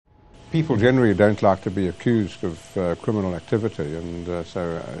people generally don't like to be accused of criminal activity, and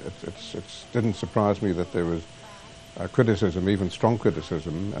so it didn't surprise me that there was criticism, even strong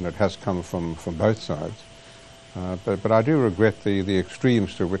criticism, and it has come from both sides. But I do regret the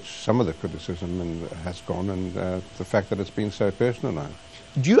extremes to which some of the criticism has gone, and the fact that it's been so personalised.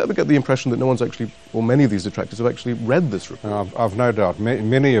 Do you ever get the impression that no one's actually, or many of these detractors have actually read this report? I've no doubt.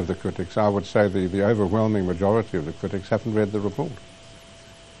 Many of the critics, I would say the overwhelming majority of the critics, haven't read the report.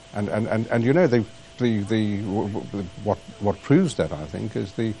 And you know, what proves that, I think,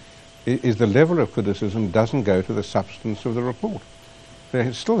 is the level of criticism doesn't go to the substance of the report.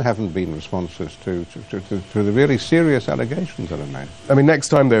 There still haven't been responses to the really serious allegations that are made. I mean, next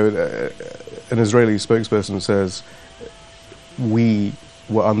time, though, an Israeli spokesperson says, we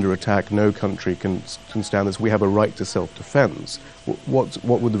were under attack, no country can stand this, we have a right to self-defense. What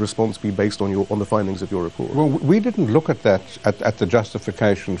would the response be based on the findings of your report? Well, we didn't look at that, at the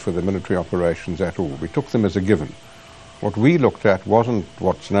justification for the military operations at all. We took them as a given. What we looked at wasn't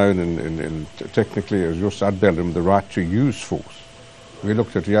what's known in technically as jus ad bellum, the right to use force. We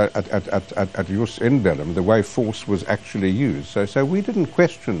looked at jus in bellum, the way force was actually used. So we didn't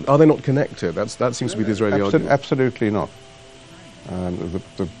question. Are they not connected? That seems to be the Israeli argument. Absolutely not.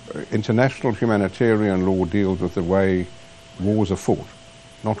 The international humanitarian law deals with the way wars are fought,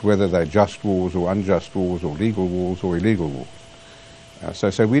 not whether they're just wars or unjust wars or legal wars or illegal wars.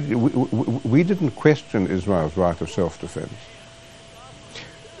 So we didn't question Israel's right of self-defense.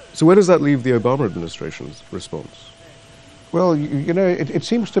 So where does that leave the Obama administration's response? Well, you know, it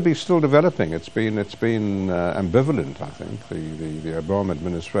seems to be still developing. It's been ambivalent, I think. The Obama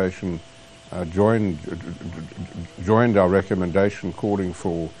administration joined our recommendation calling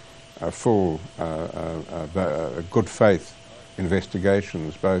for full good faith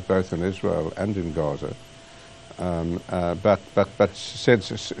investigations both in Israel and in Gaza, but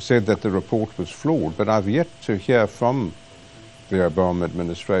said that the report was flawed. But I've yet to hear from the Obama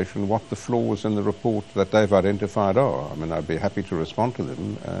administration what the flaws in the report that they've identified are. I mean, I'd be happy to respond to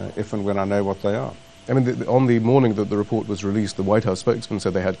them if and when I know what they are. I mean, on the morning that the report was released, the White House spokesman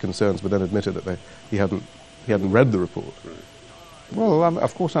said they had concerns, but then admitted that he hadn't read the report. Well,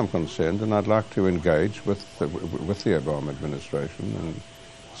 of course I'm concerned, and I'd like to engage with the Obama administration, and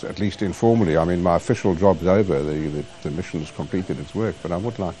so at least informally. I mean, my official job's over. The mission's completed its work, but I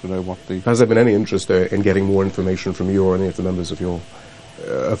would like to know what the... Has there been any interest in getting more information from you or any of the members of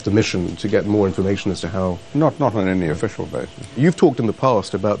the mission to get more information as to how... Not on any official basis. You've talked in the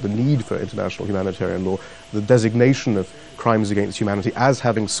past about the need for international humanitarian law, the designation of crimes against humanity as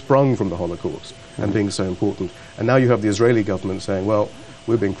having sprung from the Holocaust and being so important. And now you have the Israeli government saying, well,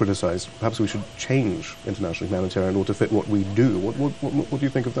 we're being criticized, perhaps we should change international humanitarian law to fit what we do. What do you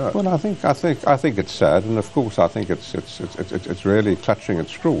think of that? Well, I think it's sad, and of course I think it's really clutching at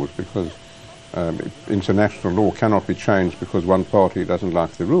straws, because international law cannot be changed because one party doesn't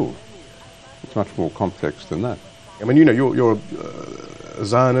like the rules. It's much more complex than that. I mean, you know, you're a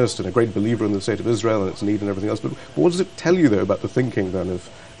Zionist and a great believer in the state of Israel and its need and everything else, but what does it tell you, though, about the thinking, then,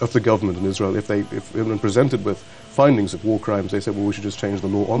 of the government in Israel? If when presented with findings of war crimes, they say, well, we should just change the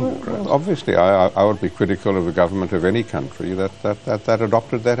law on war crimes. Well, obviously, I would be critical of the government of any country that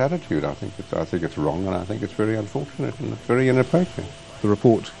adopted that attitude. I think it's wrong, and I think it's very unfortunate and very inappropriate. The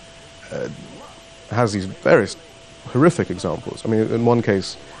report has these various horrific examples. I mean, in one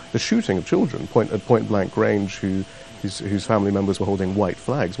case, the shooting of children at point-blank range whose family members were holding white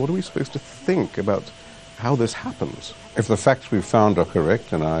flags. What are we supposed to think about how this happens? If the facts we've found are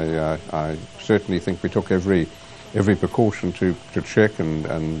correct, and I certainly think we took every precaution to check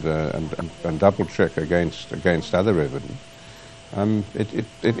and double check against other evidence,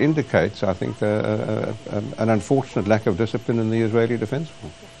 it indicates, I think, an unfortunate lack of discipline in the Israeli Defense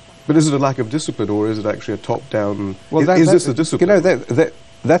Force. But is it a lack of discipline, or is it actually a top-down... Well, is this the discipline? You know,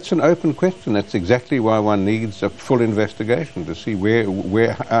 that's an open question. That's exactly why one needs a full investigation to see where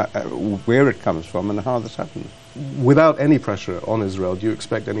it comes from and how this happens. Without any pressure on Israel, do you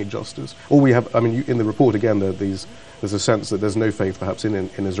expect any justice? Or in the report, again, there's a sense that there's no faith, perhaps, in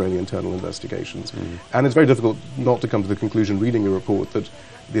Israeli internal investigations. And it's very difficult not to come to the conclusion, reading your report, that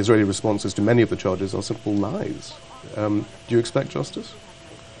the Israeli responses to many of the charges are simple lies. Do you expect justice?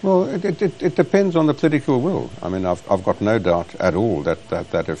 Well, it depends on the political will. I mean, I've got no doubt at all that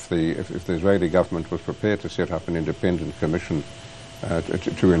if the Israeli government was prepared to set up an independent commission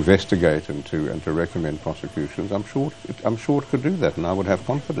to investigate and to recommend prosecutions, I'm sure it could do that, and I would have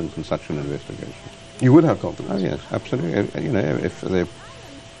confidence in such an investigation. You would have confidence? Oh yes, absolutely. You know, if the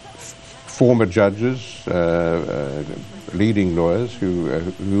former judges, leading lawyers who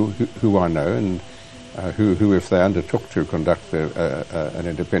I know, who, if they undertook to conduct an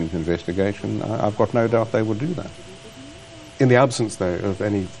independent investigation, I've got no doubt they would do that. In the absence, though, of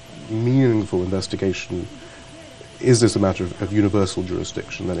any meaningful investigation, is this a matter of universal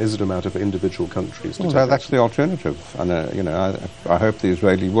jurisdiction? Then is it a matter for individual countries? Well, that's the alternative, and I hope the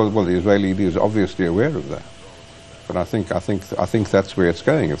Israeli the Israeli leader is obviously aware of that. But I think that's where it's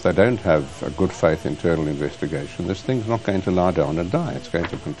going. If they don't have a good faith internal investigation, this thing's not going to lie down and die. It's going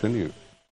to continue.